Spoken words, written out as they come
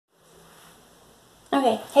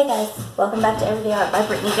Okay, hey guys, welcome back to Everyday Art by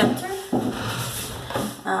Brittany Gunter.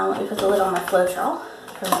 Let me put the lid on my Floetrol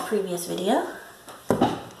from the previous video.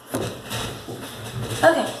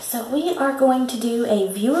 Okay, so we are going to do a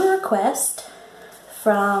viewer request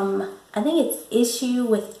from, I think it's Issue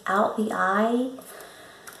Without the Eye.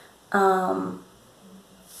 I'm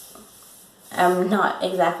not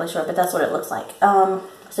exactly sure, but that's what it looks like.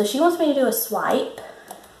 So she wants me to do a swipe,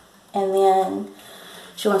 and then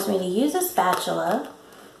she wants me to use a spatula,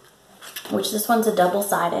 which this one's a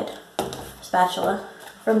double-sided spatula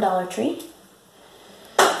from Dollar Tree.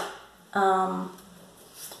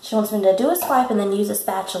 She wants me to do a swipe and then use a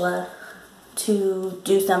spatula to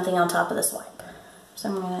do something on top of the swipe. So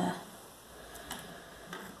I'm going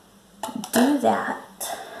to do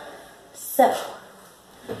that. So,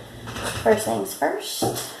 first things first,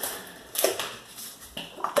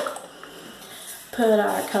 put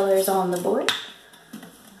our colors on the board.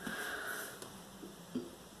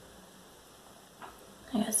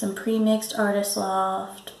 I got some pre-mixed Artist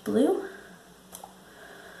Loft blue.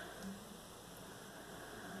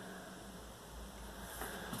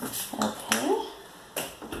 Okay.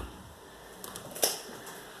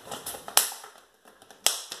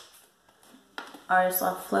 Artist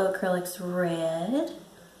Loft Flow Acrylics red.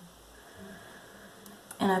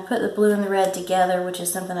 And I put the blue and the red together, which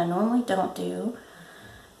is something I normally don't do,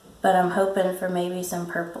 but I'm hoping for maybe some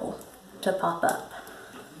purple to pop up.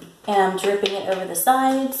 And I'm dripping it over the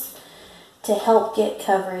sides to help get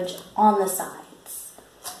coverage on the sides.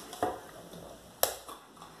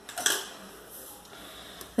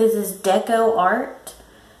 This is Deco Art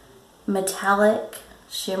Metallic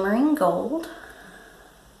Shimmering Gold.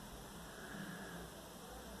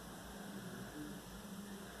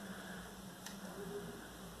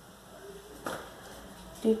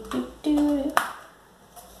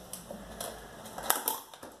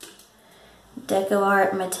 Deco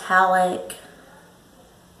Art Metallic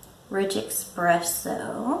Rich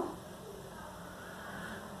Espresso.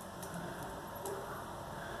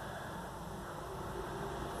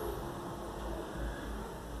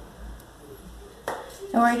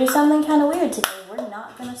 And we're going to do something kind of weird today. We're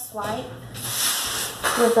not going to swipe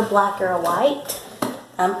with a black or a white.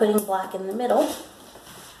 I'm putting black in the middle.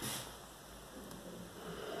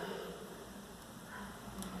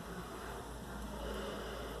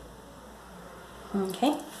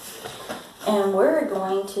 Okay, and we're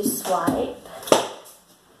going to swipe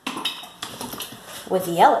with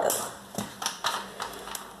yellow.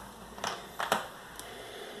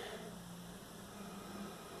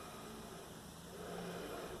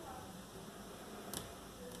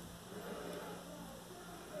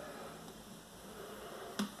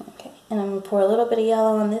 Okay, and I'm going to pour a little bit of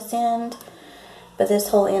yellow on this end, but this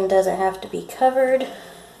whole end doesn't have to be covered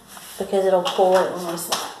because it'll pull it when we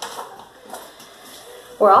swipe.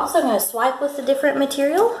 We're also going to swipe with a different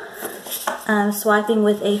material. I'm swiping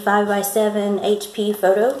with a 5x7 HP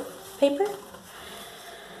photo paper.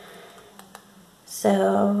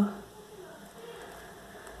 So,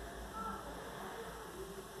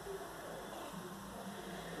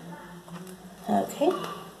 okay.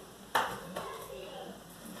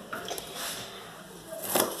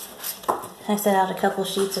 I set out a couple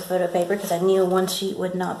sheets of photo paper because I knew one sheet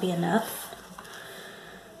would not be enough.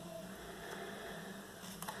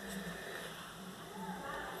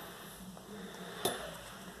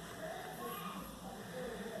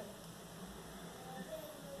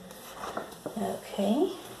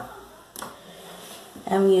 Okay,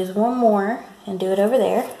 I'm going to use one more and do it over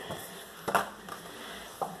there.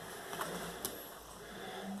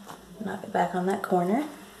 Knock it back on that corner.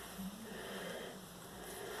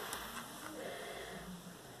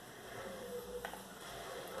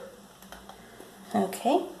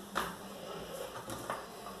 Okay.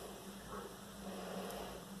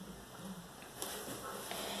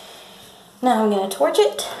 Now I'm going to torch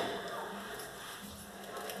it.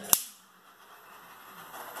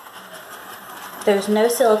 There's no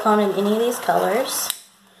silicone in any of these colors,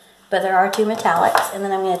 but there are two metallics. And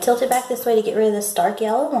then I'm going to tilt it back this way to get rid of this stark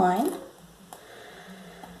yellow line.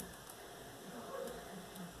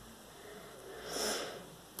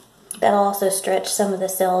 That'll also stretch some of the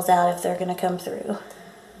cells out if they're going to come through.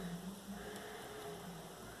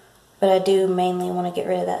 But I do mainly want to get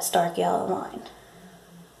rid of that stark yellow line.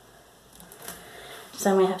 So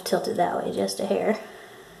I'm going to have to tilt it that way just a hair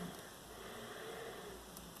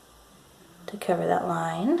to cover that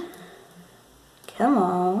line. Come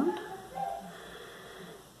on.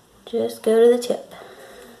 Just go to the tip.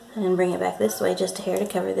 And then bring it back this way just a hair to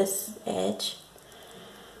cover this edge.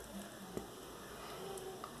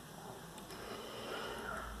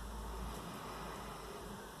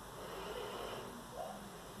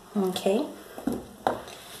 Okay.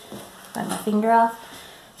 Wipe my finger off.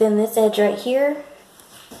 Then this edge right here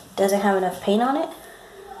doesn't have enough paint on it.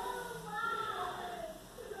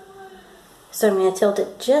 So I'm going to tilt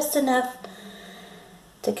it just enough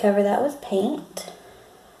to cover that with paint.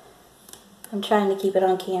 I'm trying to keep it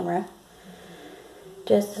on camera.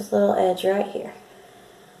 Just this little edge right here.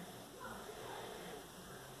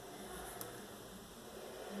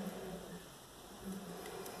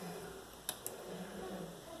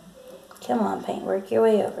 Come on, paint, work your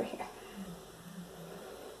way over here.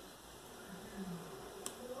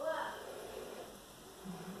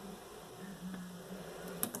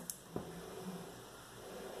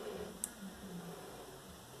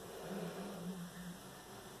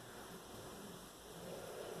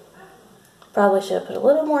 Probably should have put a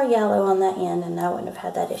little more yellow on that end and I wouldn't have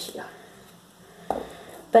had that issue.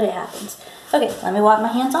 But it happens. Okay, let me wipe my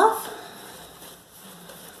hands off.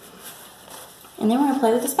 And then we're going to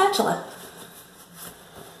play with the spatula.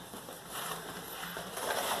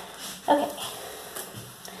 Okay.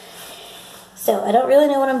 So I don't really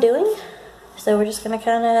know what I'm doing. So we're just going to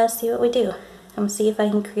kind of see what we do. I'm going to see if I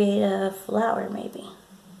can create a flower maybe.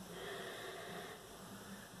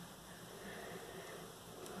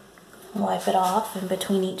 Wipe it off in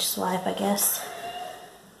between each swipe, I guess.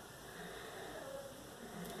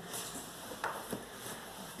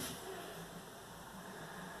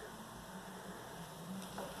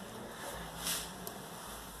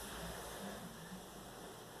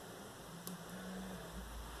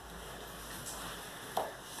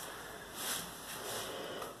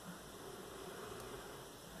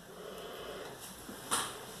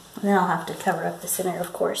 And then I'll have to cover up the center,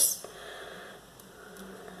 of course,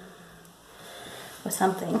 with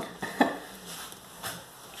something.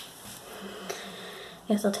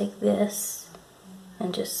 Guess I'll take this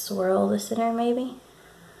and just swirl the center maybe.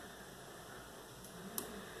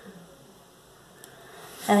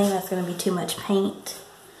 I think that's going to be too much paint.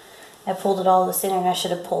 I pulled it all to the center and I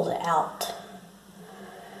should have pulled it out.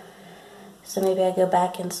 So maybe I go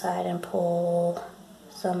back inside and pull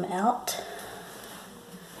some out.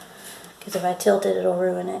 Because if I tilt it, it'll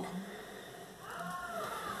ruin it.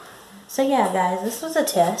 So yeah, guys, this was a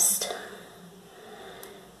test.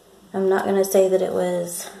 I'm not going to say that it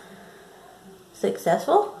was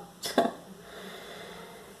successful.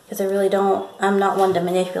 Because I really don't, I'm not one to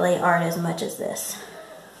manipulate art as much as this.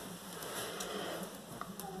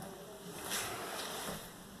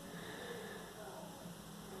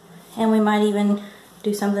 And we might even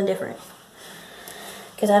do something different.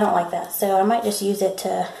 Because I don't like that. So I might just use it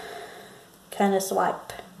to kind of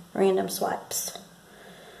swipe, random swipes.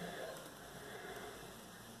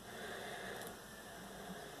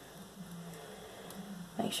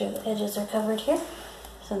 Make sure the edges are covered here,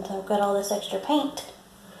 since I've got all this extra paint.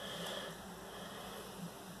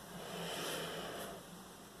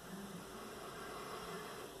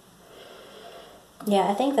 Yeah,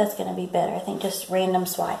 I think that's going to be better. I think just random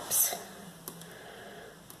swipes.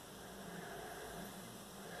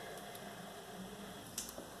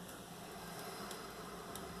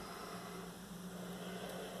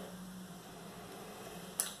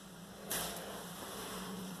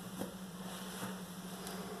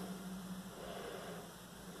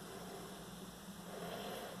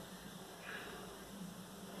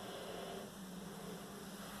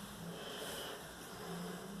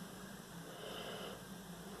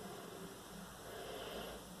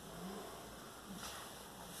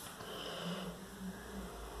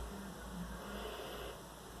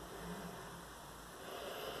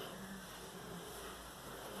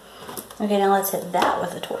 Okay, now let's hit that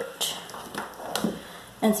with a torch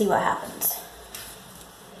and see what happens.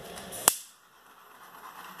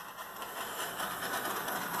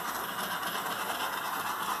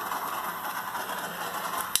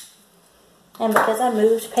 And because I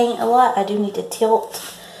moved paint a lot, I do need to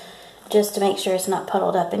tilt just to make sure it's not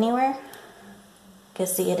puddled up anywhere.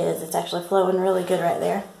 Because see, it is. It's actually flowing really good right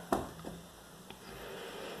there.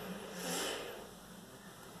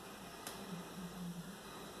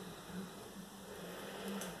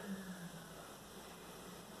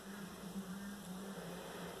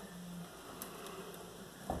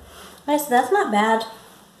 Okay, so that's not bad.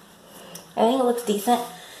 I think it looks decent.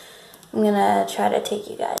 I'm gonna try to take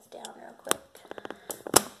you guys down real quick.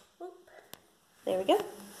 Whoop. There we go.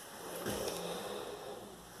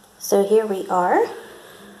 So here we are.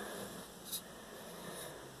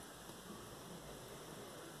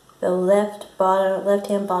 The left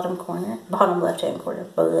hand bottom corner. Bottom left hand corner.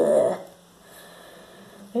 Blah.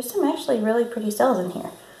 There's some actually really pretty cells in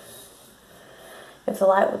here. If the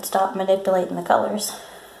light would stop manipulating the colors.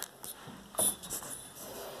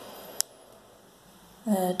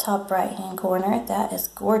 The top right hand corner, that is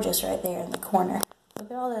gorgeous right there in the corner. Look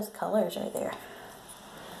at all those colors right there.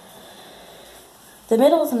 The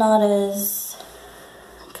middle's not as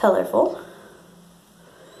colorful.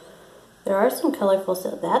 There are some colorful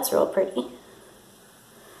stuff. That's real pretty.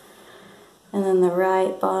 And then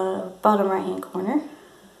the bottom right hand corner.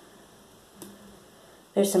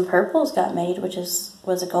 There's some purples got made, which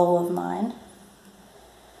was a goal of mine.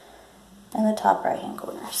 And the top right hand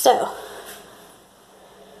corner. So,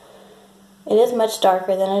 it is much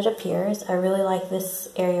darker than it appears. I really like this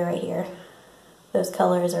area right here. Those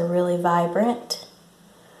colors are really vibrant.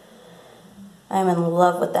 I'm in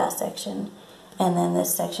love with that section. And then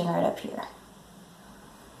this section right up here.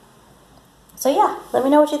 So yeah, let me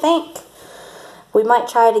know what you think. We might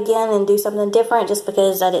try it again and do something different just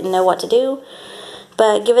because I didn't know what to do.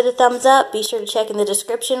 But give it a thumbs up. Be sure to check in the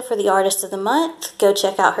description for the Artist of the Month. Go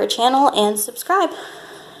check out her channel and subscribe.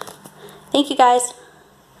 Thank you guys.